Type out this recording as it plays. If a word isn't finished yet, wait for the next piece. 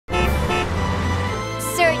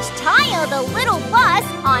watch Tayo the Little Bus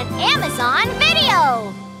on Amazon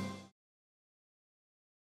Video.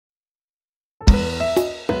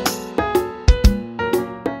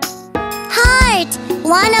 Heart,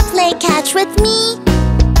 wanna play catch with me?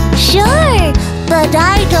 Sure, but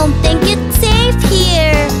I don't think it's safe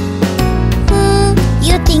here.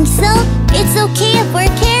 You think so? It's okay if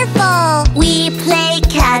we're careful. We play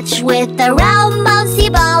catch with a round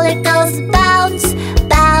bouncy ball. It goes bounce,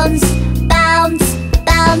 bounce, bounce,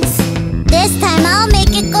 bounce. This time I'll make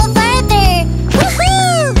it go further.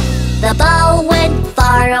 Woohoo! The ball went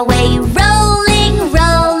far away, rolling,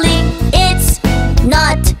 rolling. It's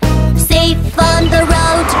not safe on the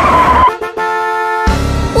road.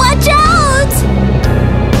 Watch out!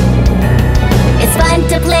 It's fun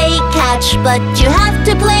to play catch, but you have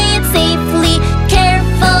to play it safely.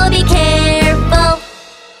 Careful, be careful.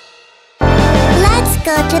 Let's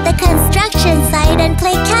go to the construction site and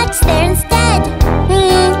play catch there instead.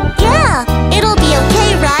 Yeah, it'll be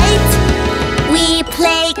okay, right? We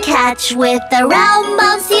play catch with a round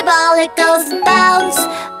bouncy ball. It goes bounce,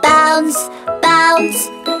 bounce, bounce,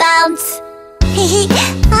 bounce.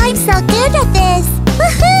 I'm so good at this.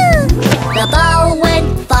 Woohoo! The ball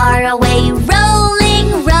went far away,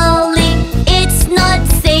 rolling, rolling. It's not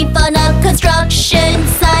safe on a construction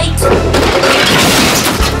site.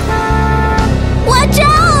 Watch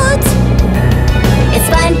out! It's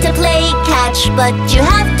fun to play catch, but you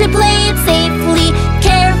have to play it safely.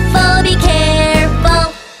 Careful, be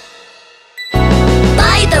careful.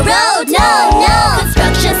 By the road, no, no.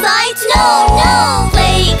 Construction site, no, no.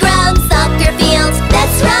 Playground, soccer fields,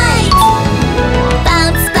 that's right.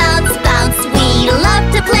 Bounce, bounce, bounce. We love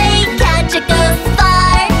to play catch. It goes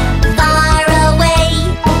far, far away.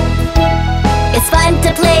 It's fun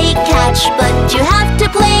to play catch, but you have to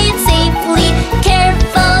play it safely.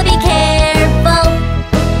 Careful, be careful.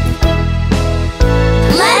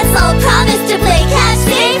 Let's all promise to play catch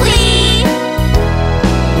safely.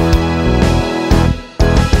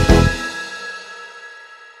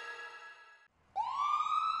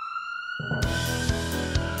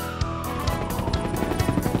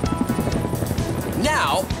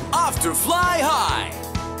 Now, off to fly high.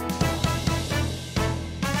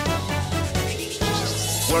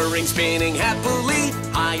 Whirring, spinning happily,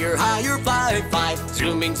 higher, higher, fly, fly.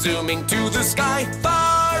 Zooming, zooming to the sky,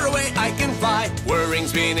 far away I can fly. Whirring,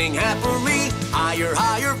 spinning happily, higher,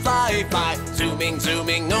 higher, fly, fly. Zooming,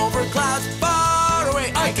 zooming over clouds, far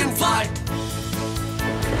away I can fly.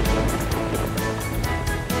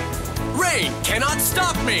 Rain cannot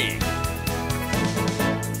stop me.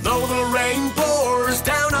 Though the rain pours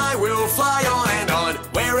down, I will fly on and on.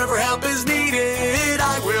 Wherever help is needed,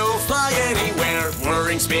 I will fly anywhere.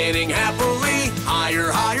 Whirring, spinning happily,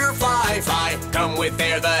 higher, higher, fly, fly. Come with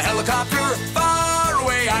air, the helicopter, far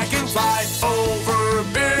away I can fly. Over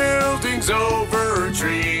buildings, over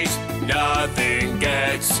trees, nothing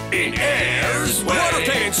gets in air's way. Water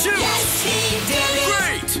plane, shoot! Yes, he did it!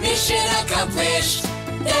 Great! Mission accomplished!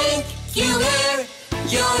 Thank you, Air!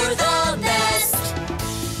 You're the best!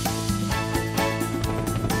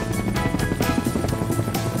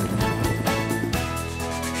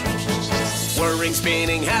 Whirring,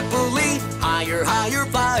 spinning happily, higher, higher,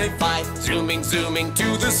 fly, fly. Zooming, zooming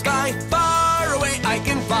to the sky, far away I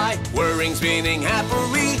can fly. Whirring, spinning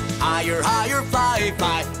happily, higher, higher, fly,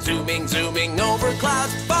 fly. Zooming, zooming over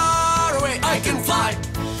clouds, far away I can fly.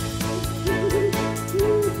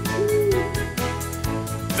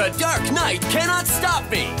 The dark night cannot stop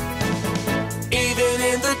me. Even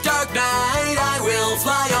in the dark night, I will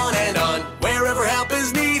fly on and on. Wherever help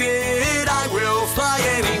is needed, I will fly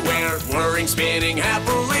anywhere. Whirring, spinning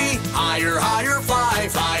happily, higher, higher, fly,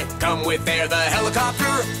 fly. Come with air, the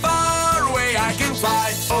helicopter, far away I can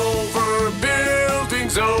fly. Over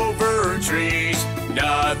buildings, over trees,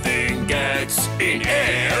 nothing gets in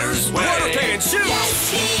air's way. Water plane, shoot! Yes,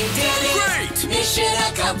 he did it! Great! Mission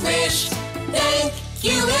accomplished! Thank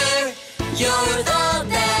you, Air! You're the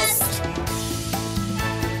best!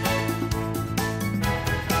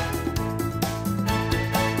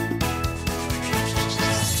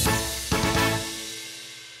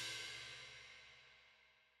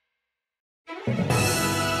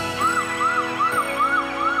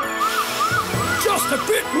 Just a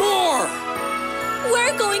bit more!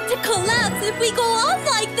 We're going to collapse if we go on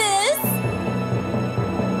like this!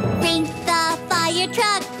 Frank the fire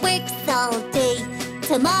truck works all day.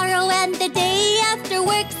 Tomorrow and the day after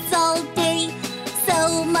works all day.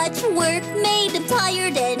 So much work made him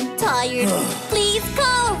tired and tired. Please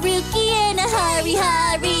call Rookie in a hurry,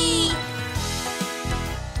 hurry.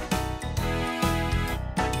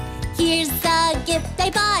 Here's a gift I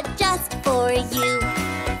bought just for you.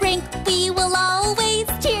 Frank, we will always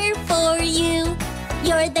cheer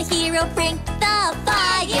hero, bring the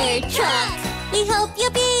fire truck. We hope you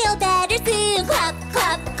feel better soon. Clap,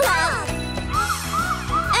 clap, clap.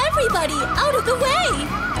 Everybody, out of the way!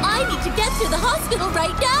 I need to get to the hospital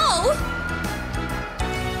right now!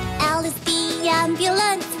 Alice the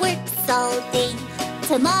ambulance works all day.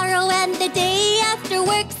 Tomorrow and the day after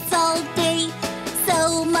works all day.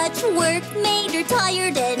 So much work made her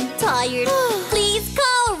tired and tired. Please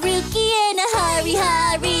call Rookie in a hurry,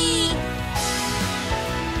 hurry.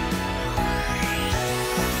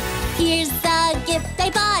 Here's a gift I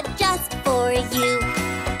bought just for you.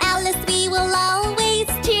 Alice, we will always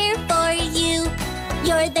cheer for you.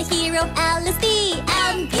 You're the hero, Alice the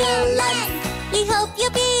ambulance. We hope you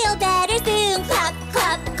feel better soon. Clap,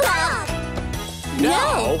 clap, clap.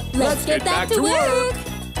 Now, let's get back to work.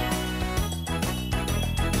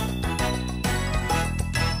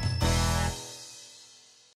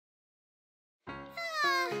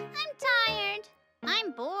 I'm tired.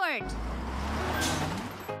 I'm bored.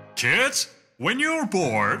 Kids, when you're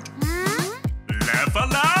bored, laugh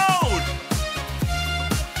aloud!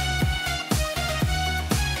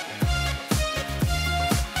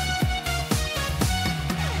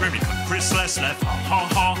 When we cut Chris, let's laugh ha ha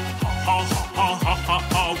ha ha ha ha ha ha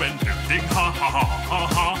ha. When building ha ha ha ha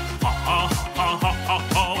ha ha ha ha ha ha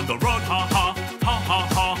ha. On the road ha ha ha ha ha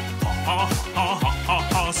ha ha ha ha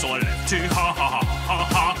ha. So I left to ha ha ha ha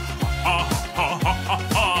ha ha ha ha ha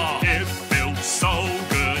ha. It feels so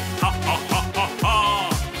good ha ha ha ha ha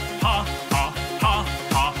ha ha ha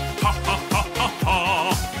ha ha ha ha ha.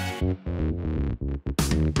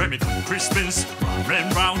 When we cut Christmas, run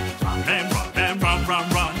and round, run and run and round, run,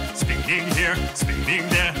 run. Spinning here, spinning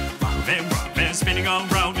there, round and spinning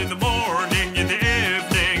around in the morning, in the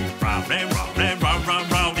evening. Round and round and round,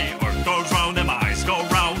 round, round. The earth goes round and my eyes go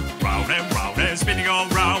round and spinning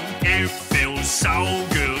around. It feels so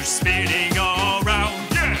good spinning around.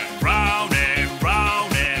 Yeah, round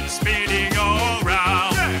and spinning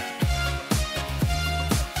around. Yeah.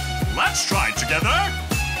 Let's try it together.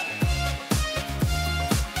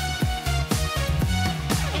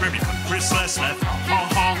 When we cut Chris, let's laugh ha ha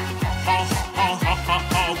ha ha ha ha ha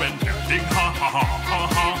ha. When building ha ha ha ha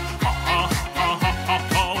ha ha ha ha ha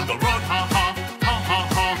ha. On the road ha ha ha ha ha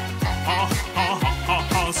ha ha ha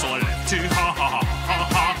ha. So I left to ha ha ha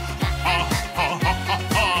ha ha ha ha ha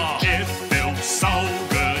ha. It feels so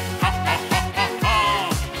good ha ha ha ha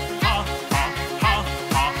ha ha ha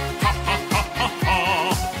ha ha ha ha.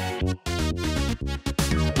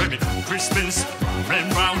 When we cut Christmas, run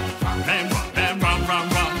and round, run and run and round, round,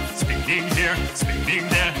 round. Spinning here, spinning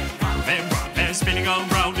there, round and spinning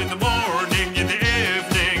around in the morning, in the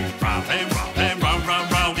evening. Round and round, round,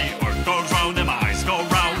 round. The earth goes round and my eyes go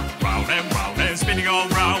round and spinning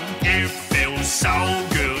around. It feels so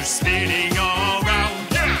good spinning around.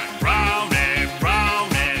 Yeah, round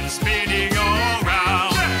and spinning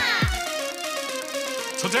around. Yeah.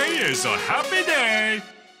 Today is a happy day.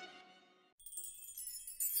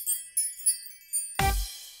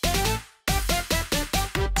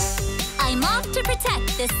 I'm off to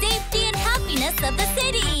protect the safety and happiness of the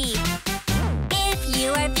city. If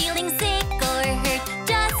you are feeling sick or hurt,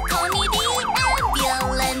 just call me the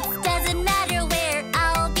ambulance. Doesn't matter where,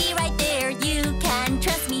 I'll be right there. You can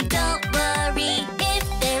trust me, don't worry. If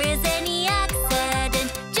there is any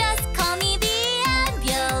accident, just call me the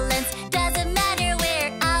ambulance. Doesn't matter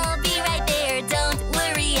where, I'll be right there. Don't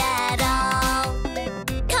worry at all.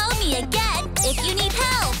 Call me again if you need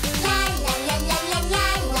help. La la la la la la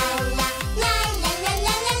la la la la la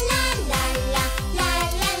la la la la la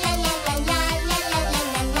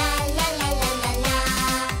la la la la.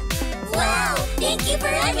 Wow! Thank you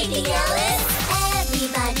for everything, Alice.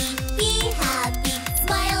 Everybody, be happy.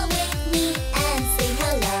 Smile with me and say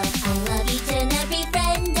hello. I love each and every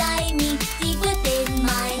friend I meet deep within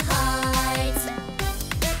my heart.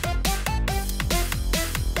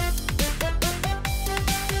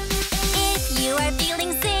 If you are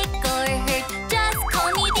feeling sick or hurt, just call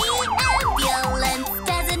me the ambulance.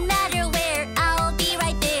 Doesn't matter where, I'll be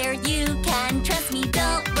right there. You can trust me,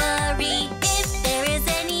 don't worry. If there is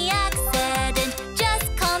any accident, just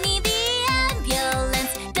call me the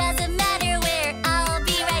ambulance. Doesn't matter where, I'll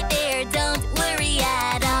be right there. Don't worry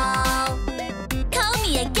at all. Call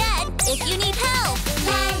me again if you need help.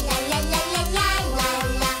 La la la la la la la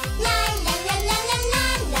la la la la la la la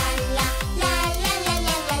la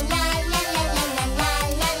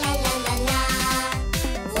la la la la la.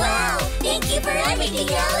 Wow! Thank you for everything,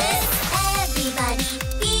 Alice. Everybody,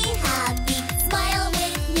 be happy. Smile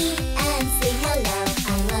with me and say hello.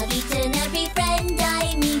 I love each and every friend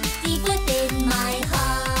I meet deep within my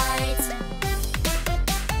heart.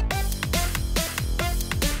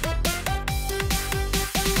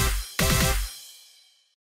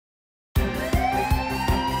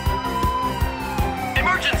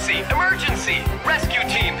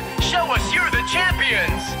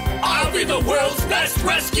 champions! I'll be the world's best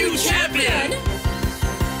rescue champion!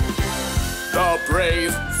 The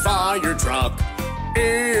brave fire truck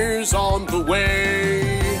is on the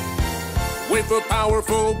way. With a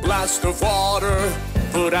powerful blast of water,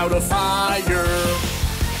 put out a fire.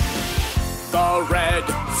 The red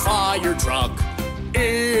fire truck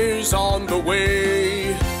is on the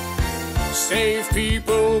way. Save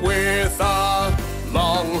people with a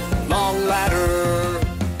long, long ladder.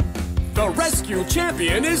 The rescue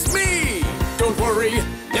champion is me! Don't worry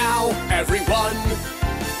now, everyone.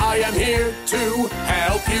 I am here to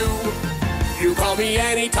help you. You call me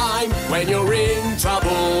anytime when you're in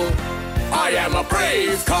trouble. I am a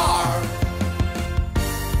brave car.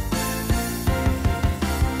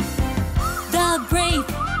 The brave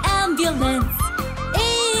ambulance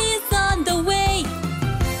is on the way.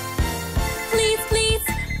 Please, please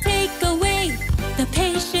take away the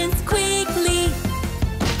patients quickly.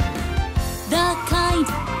 The kind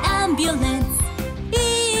ambulance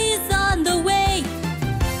is on the way.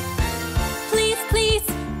 Please, please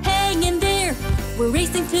hang in there. We're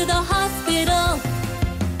racing to the hospital.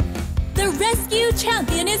 The rescue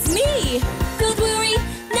champion is me. Don't worry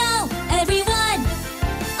now, everyone.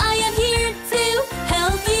 I am here to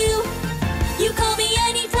help you. You call me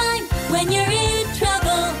anytime when you're in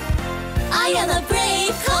trouble. I am a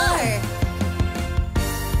brave car.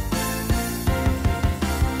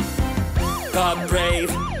 The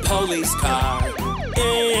brave police car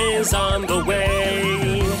is on the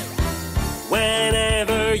way.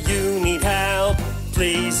 Whenever you need help,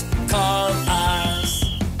 please call us.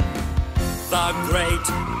 The great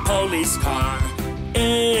police car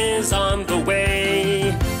is on the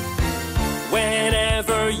way.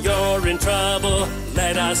 Whenever you're in trouble,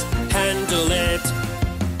 let us handle it.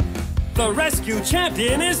 The rescue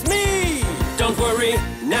champion is me! Don't worry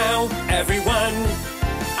now, everyone.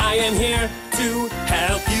 I am here to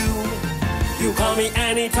help you. You call me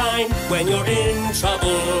anytime when you're in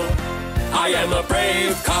trouble. I am a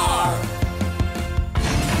brave car.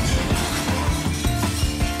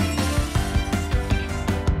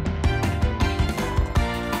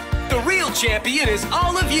 The real champion is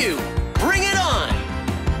all of you. Bring it on!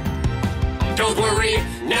 Don't worry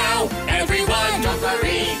now, everyone. Don't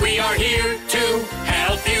worry. We are here to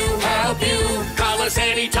help you. Help you. Call us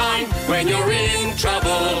anytime when you're in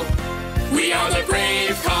trouble. We are the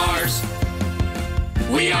brave cars.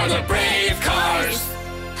 We are the brave cars.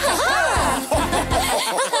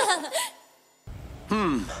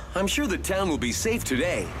 I'm sure the town will be safe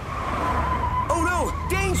today. Oh no!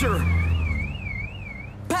 Danger!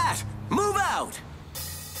 Pat, move out!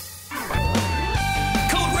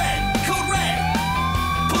 Code red! Code red!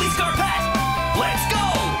 Police car Pat! Let's go!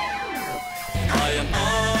 I am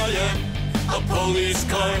a police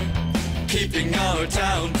car, keeping our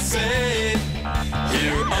town safe.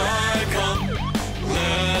 Here I come,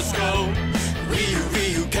 let's go. Ree-oo,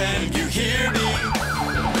 ree-oo, can you hear me?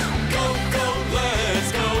 Go, go,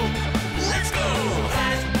 let's go. Let's go!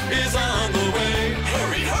 Pat is on the way.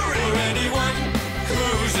 Hurry, hurry! For anyone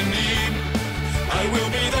who's in need, I will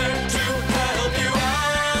be there to help you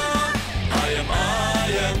out. I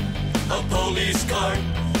am a police car,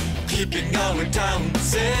 keeping our town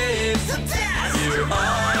safe. Here I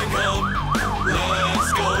come,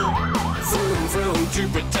 let's go. Vroom, vroom, to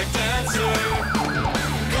protect and serve.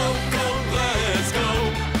 Go, go, let's go.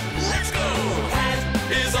 Let's go. Pat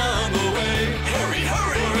is on the way. Hurry,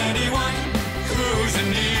 hurry. For anyone who's in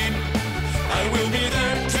need, I will be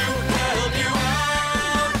there to help you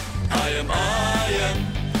out. I am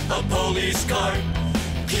a police car,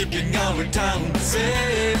 keeping our town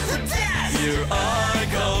safe. Here I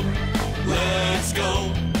come, let's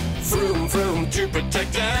go. Vroom, vroom, to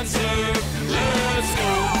protect and serve. Let's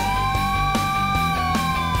go.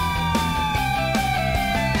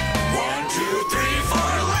 1, 2, 3,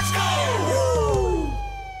 4, let's go!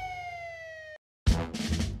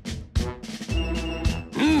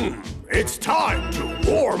 It's time to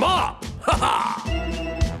warm up! Ha ha!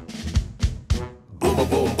 Boom, boom,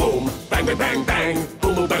 boom, boom, bang, bang, bang, bang.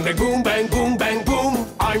 Boom, boom, bang, bang, boom, bang, boom, bang, boom.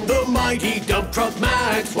 I'm the mighty dump truck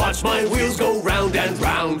Max. Watch my wheels go round and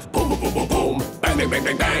round. Boom, boom, boom, boom, boom, bang, bang, bang,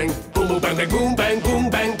 bang, bang. Boom, boom, bang, bang, boom, bang, boom,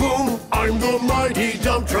 bang, boom. I'm the mighty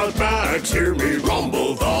dump truck Max. Hear me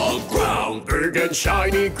rumble the ground. Big and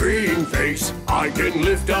shiny green face. I can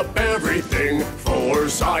lift up everything.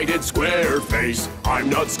 Four-sided square face. I'm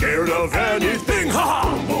not scared of anything. Ha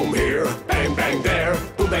ha! Boom, boom here, bang, bang there.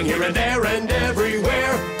 Boom, bang here and there and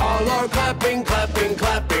everywhere. All are clapping, clapping,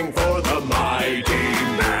 clapping for the mighty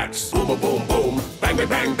Max. Boom, boom, boom, boom, bang, bang,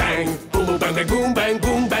 bang, bang. Boom, boom, bang, bang, boom, bang,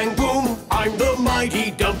 boom, bang, boom. I'm the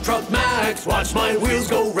mighty dump truck Max. Watch my wheels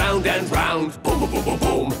go round and round. Boom,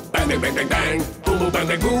 bang, bang. Boom, boom, bang,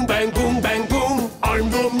 bang, boom, bang, boom, bang, boom. I'm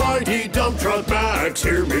the mighty dump truck Max.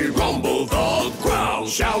 Hear me rumble the ground.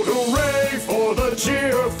 Shout hooray for the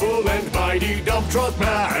cheerful and mighty dump truck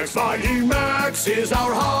Max. Mighty Max is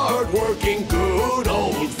our hard-working, good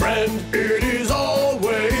old friend. It is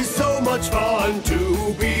always so much fun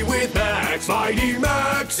to be with Max. Mighty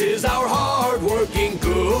Max is our hard-working,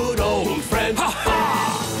 good old friend. Ha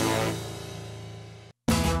ha!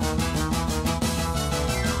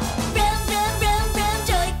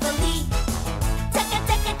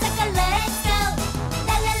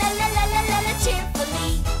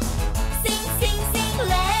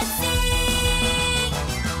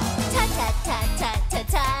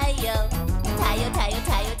 Tayo, Tayo, Tayo,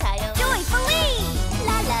 Tayo, Tayo. Joyfully!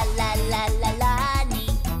 La la la la la Lani,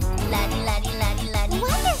 Lani, Lani, Lani, Lani.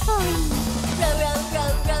 Wonderfully! Row, row,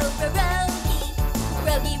 row, row, row, rogi,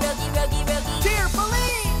 rogi, rogi, rogi, rogi.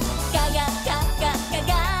 Cheerfully! Ga, ga, ga, ga, ga,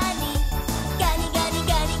 gani, gani, gani,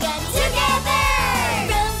 gani, gani. Together!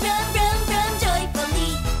 Row, row, row, row,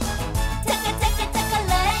 joyfully. Taka, taka, taka,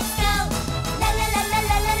 let's go. La la la la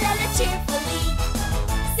la la la la, cheerfully.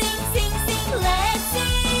 Sing, sing, sing, let's sing.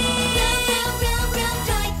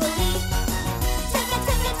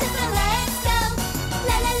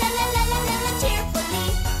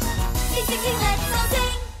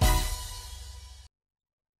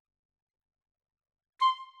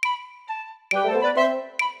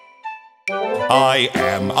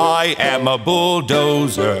 I am a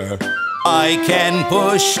bulldozer. I can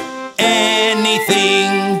push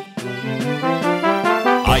anything.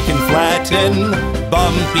 I can flatten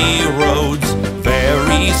bumpy roads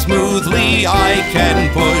very smoothly. I can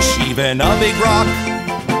push even a big rock,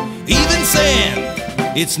 even sand.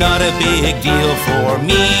 It's not a big deal for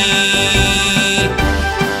me.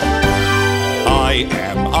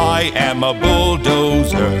 I am a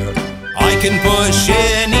bulldozer. I can push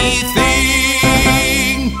anything.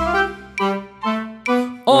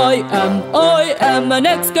 I am an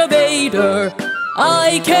excavator.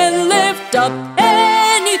 I can lift up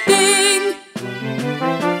anything.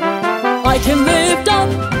 I can lift up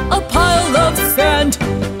a pile of sand.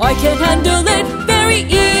 I can handle it very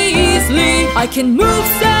easily. I can move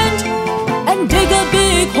sand and dig a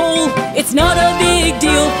big hole. It's not a big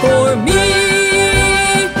deal for me.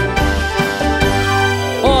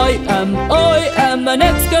 I am an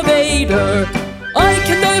excavator. I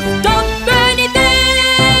can lift up anything.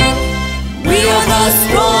 We are the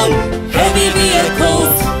strong, heavy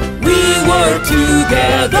vehicles. We work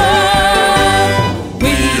together.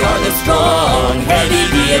 We are the strong, heavy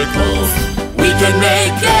vehicles. We can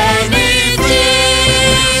make anything.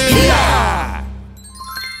 Yeah!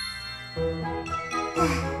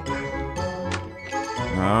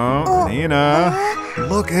 Oh, Nina,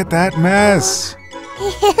 look at that mess.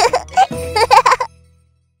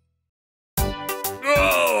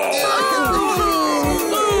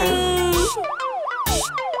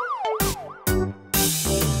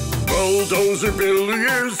 Bulldozer Billy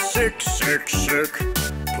is sick, sick, sick.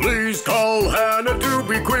 Please call Hannah to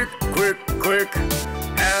be quick, quick, quick.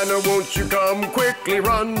 Hannah, won't you come quickly?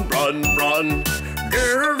 Run, run, run.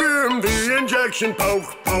 Give him the injection,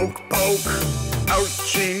 poke, poke, poke.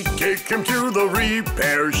 Ouchie, take him to the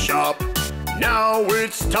repair shop. Now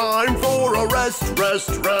it's time for a rest, rest,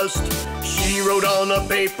 rest. She wrote on a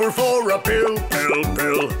paper for a pill, pill,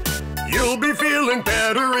 pill. You'll be feeling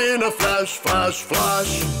better in a flash, flash,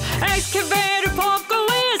 flash. Excavator Poco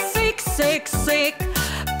is sick, sick, sick.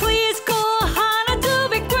 Please call Hannah to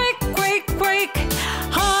be quick, quick, quick.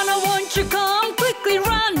 Hannah, won't you come quickly?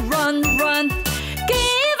 Run, run, run.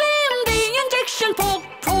 Give him the injection, poke,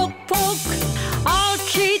 poke, poke.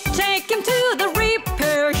 Ouchie, take him to the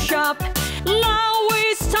repair shop. Now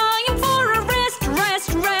it's time for a rest, rest,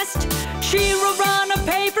 rest. She wrote on a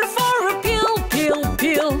paper for a pill, pill,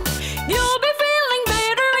 pill. You'll be feeling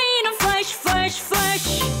better in a flash, flash,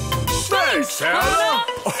 flash. Thanks, Hannah!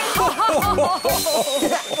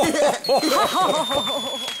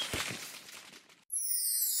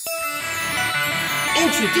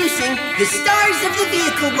 Introducing the stars of the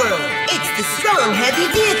vehicle world. It's the strong, heavy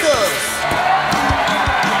vehicles.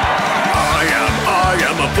 I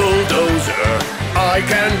am a bulldozer. I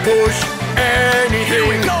can push anything. Here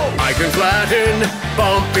we go. I can flatten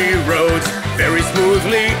bumpy roads very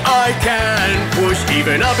smoothly. I can push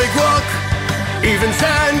even a big rock, even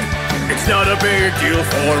sand. It's not a big deal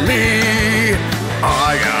for me.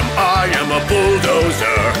 I am a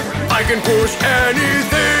bulldozer. I can push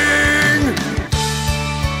anything.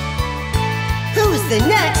 Who's the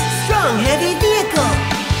next strong, heavy vehicle?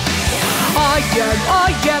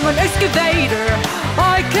 I am an excavator.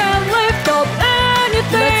 I can lift up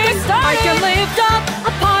anything. I can lift up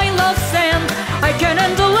a pile of sand.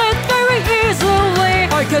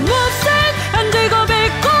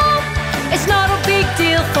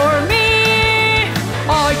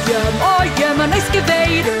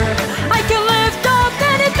 excavator. I can lift up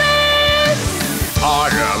anything.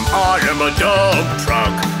 I am a dump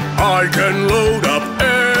truck. I can load up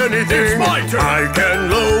anything. It's my turn. I can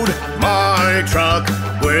load my truck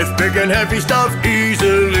with big and heavy stuff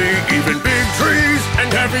easily. Even big trees and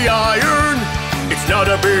heavy iron. It's not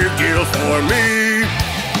a big deal for me.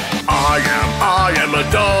 I am a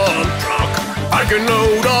dump truck. I can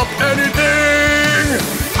load up anything.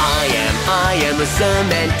 I am a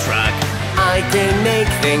cement truck. I can make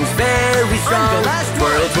things very strong.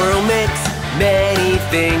 Whirl mix many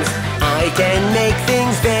things. I can make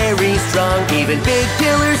things very strong. Even big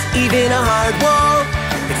pillars, even a hard wall.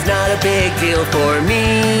 It's not a big deal for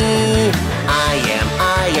me. I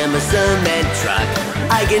am a cement truck.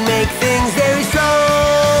 I can make things very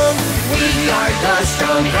strong. We are the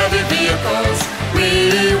strong, heavy vehicles.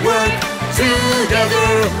 We work together.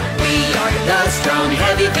 We are the strong,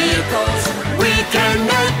 heavy vehicles. We can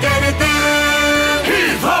make anything.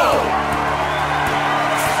 Heave-ho!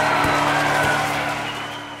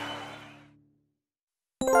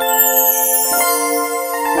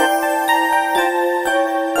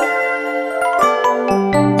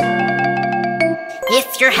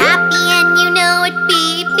 If you're happy and you know it,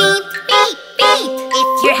 beep, beep, beep, beep.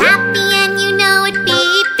 If you're happy and you know it,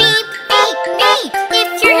 beep, beep, beep, beep.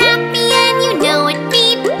 If you're happy and you know it,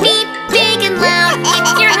 beep, beep, big and loud.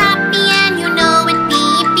 If you're happy and you know it,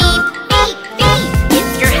 beep, beep, beep, beep. If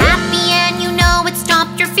you're happy and you know it, stop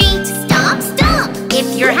your feet. Stomp, stomp.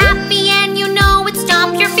 If you're happy and you know it,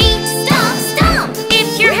 stop your feet. Stomp, stomp.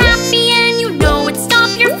 If you're happy and you know it, stop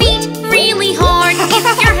your feet really hard. If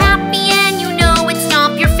you're happy and you know it,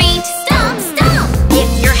 stomp your feet. Stomp, stomp. If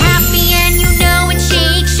you're happy and you know it,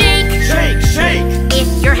 shake, shake. Shake, shake.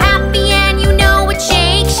 If you're happy and you know it,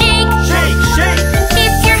 shake, shake. Shake, shake.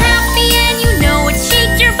 If you're happy and you know it,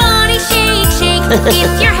 shake your body, shake, shake.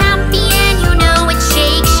 If you're happy and you know it,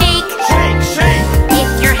 shake, shake. Shake, shake. If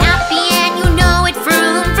you're happy and you know it,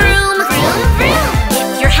 vroom, vroom, vroom, vroom.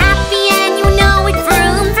 If you're happy and you know it,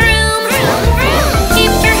 vroom, vroom, vroom, vroom.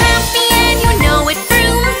 If you're happy and you know it,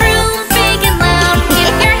 vroom, vroom, big and loud.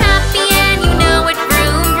 If you're happy and you know it,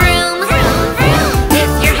 vroom, vroom, vroom, vroom.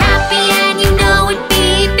 If you're happy and you know it,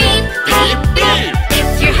 beep, beep, beep, beep. If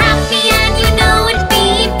you're happy and you know it,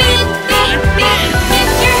 beep, beep, beep, beep. If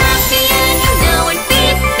you're happy and you know it,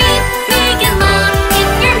 beep, beep, big and loud.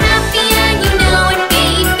 If you're happy and you know it,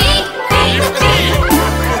 beep, beep, beep, beep.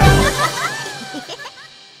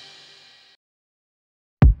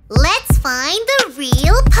 Let's find the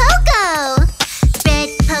real Poco. Red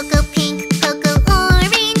Poco, pink Poco,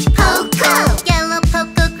 orange Poco, yellow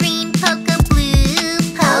Poco, green Poco, blue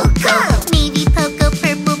Poco, navy Poco,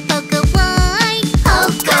 purple Poco, white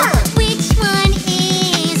Poco. Which one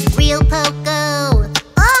is real Poco?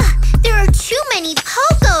 There are too many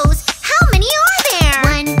Pocos. How many are there?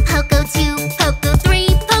 1 Poco, 2 Poco, 3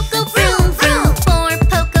 Poco, vroom, vroom. 4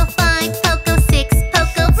 Poco, 5 Poco, 6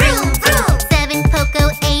 Poco, vroom, vroom. 7 Poco,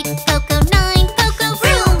 8 Poco, 9 Poco,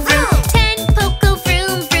 vroom, vroom. 10 Poco,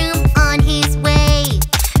 vroom, vroom, on his way.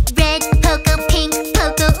 Red Poco, pink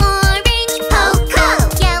Poco, orange Poco,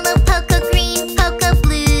 yellow Poco, green Poco,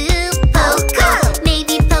 blue Poco,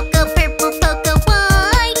 navy Poco, purple Poco,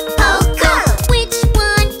 white Poco. Which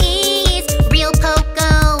one is real Poco?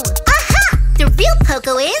 Aha! The real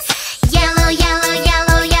Poco is yellow, yellow,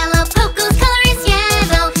 yellow, yellow. Poco's color is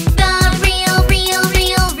yellow. The real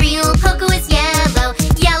Poco is yellow.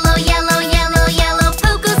 Yellow, yellow, yellow, yellow.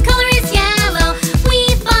 Poco's color is yellow. We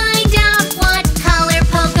find out what color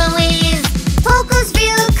Poco is. Poco's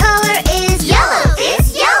real color is yellow. It's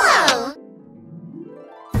yellow.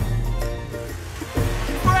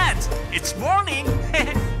 Friends, it's morning.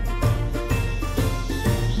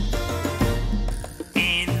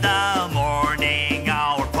 In the morning,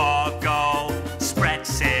 our Pogo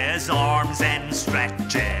spreads his arms and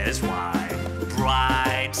stretches wide.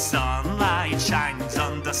 Bright sunlight shines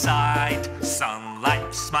on the side.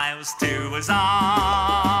 Sunlight smiles to us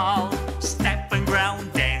all. Step and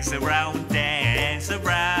ground, dance around, dance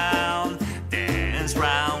around, dance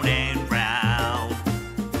round and round.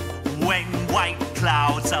 When white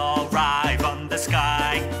clouds arrive on the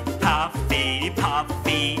sky, puffy,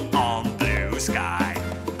 puffy on blue sky,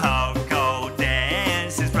 Pogo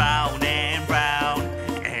dances round and round,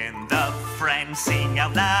 and the friends sing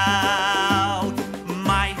out loud.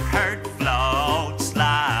 My heart floats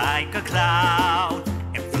like a cloud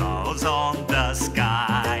and flows on the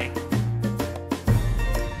sky.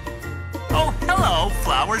 Oh, hello,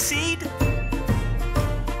 flower seed.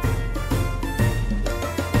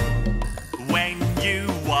 When you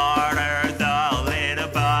water the little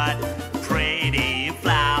bud, pretty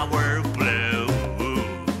flower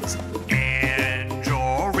blooms. In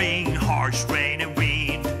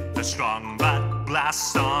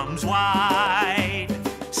blossoms wide,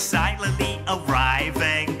 silently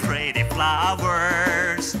arriving pretty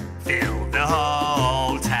flowers fill the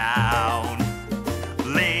whole town.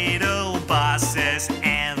 Little buses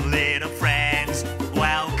and little friends,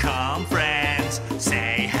 welcome friends,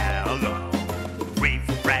 say hello.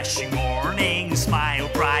 Refreshing morning, smile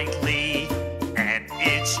brightly at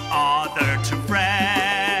each other to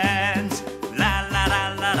friends. La la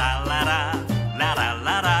la la la la la la la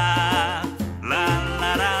la la la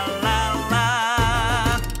la la la.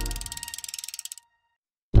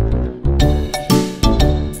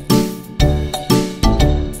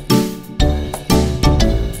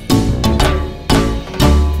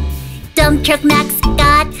 Dump truck Max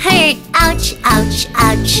got hurt. Ouch, ouch,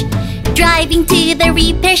 ouch. Driving to the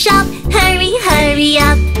repair shop. Hurry, hurry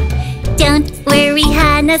up. Don't worry,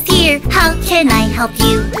 Hannah's here. How can I help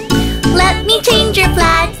you? Let me change your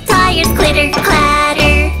flat tires. Clitter,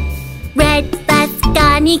 clatter. Red bus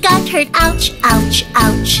Gunny got hurt. Ouch, ouch,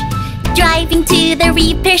 ouch. Driving to the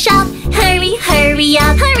repair shop. Hurry, hurry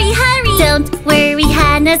up. Hurry, hurry. Don't worry,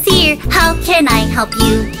 Hannah's here. How can I help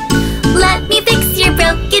you? Let me fix your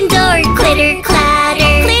broken door. Clitter,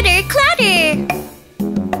 clatter. Clitter, clatter.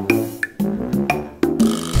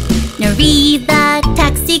 Nori the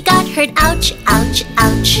taxi got hurt. Ouch, ouch,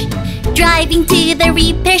 ouch. Driving to the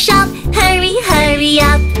repair shop. Hurry, hurry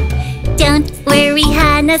up. Don't worry,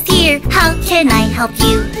 Hannah's here. How can I help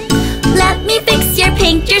you? Let me fix your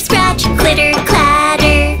paint or scratch. Clitter,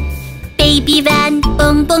 clatter. Baby van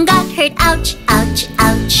Boom Boom got hurt. Ouch, ouch,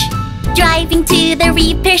 ouch. Driving to the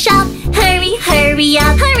repair shop. Hurry, hurry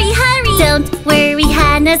up. Hurry, hurry. Don't worry,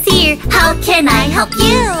 Hannah's here. How can I help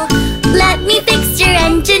you? Let me fix your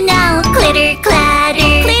engine now. Clitter,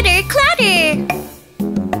 clatter. Clitter, clatter.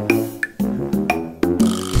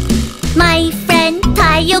 My friend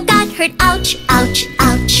Tayo got hurt. Ouch, ouch,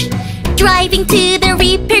 ouch. Driving to the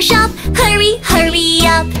repair shop. Hurry, hurry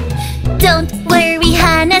up. Don't worry,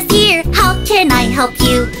 Hannah's here. How can I help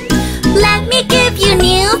you? Let me give you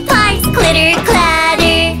new parts. Clitter,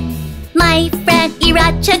 clatter. My friend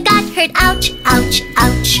Iracha got hurt. Ouch, ouch,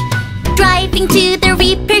 ouch. Driving to the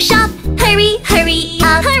repair shop. Hurry, hurry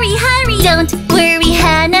up. Hurry, hurry. Don't worry,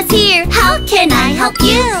 Hannah's here. How can I help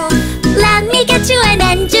you? Let me get you an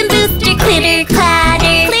engine booster. Clitter,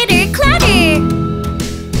 clatter. Clitter, clatter.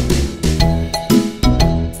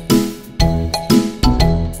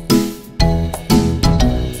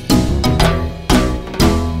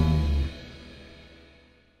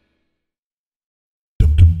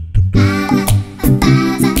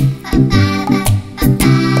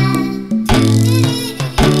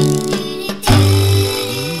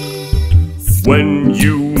 When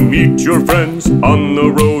you meet your friends on the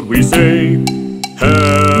road, we say,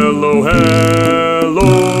 hello, hello.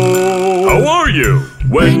 How are you?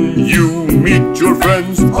 When you meet your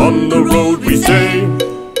friends on the road, we say,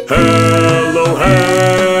 hello,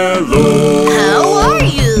 hello. How are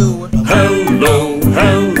you? Hello,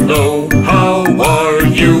 hello, how are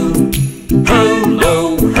you?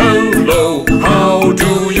 Hello, hello, how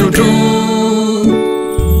do you do?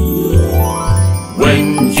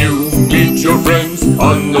 When you meet your friends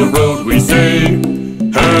on the road, we say,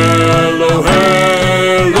 hello,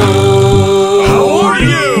 hello. How are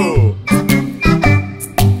you?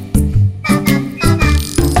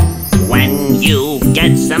 When you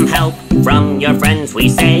get some help from your friends, we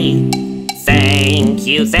say, thank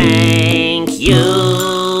you, thank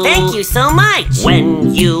you. Thank you so much.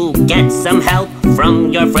 When you get some help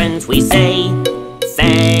from your friends, we say,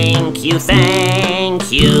 thank you,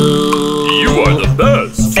 thank you. You are the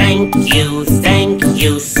best. Thank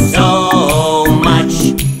you so much.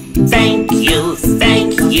 Thank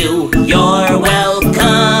you, you're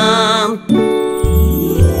welcome.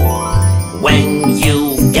 When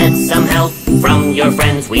you get some help from your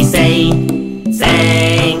friends, we say,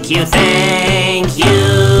 thank you, thank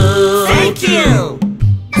you. Thank you.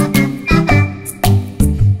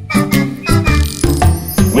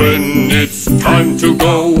 When it's time to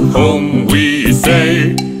go home, we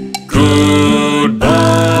say, goodbye.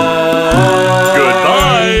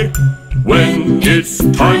 Goodbye. When it's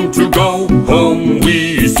time to go home,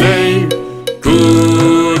 we say,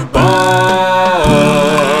 goodbye.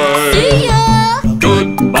 See ya.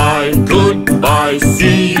 Goodbye, goodbye,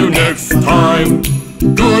 see you next time.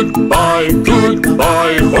 Goodbye,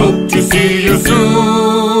 goodbye, hope to see you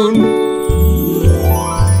soon.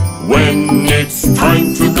 When it's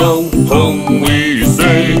time to go home, we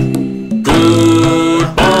say,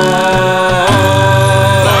 goodbye.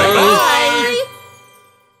 Bye-bye.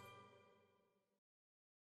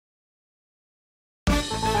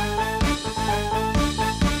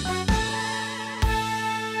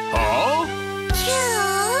 Huh?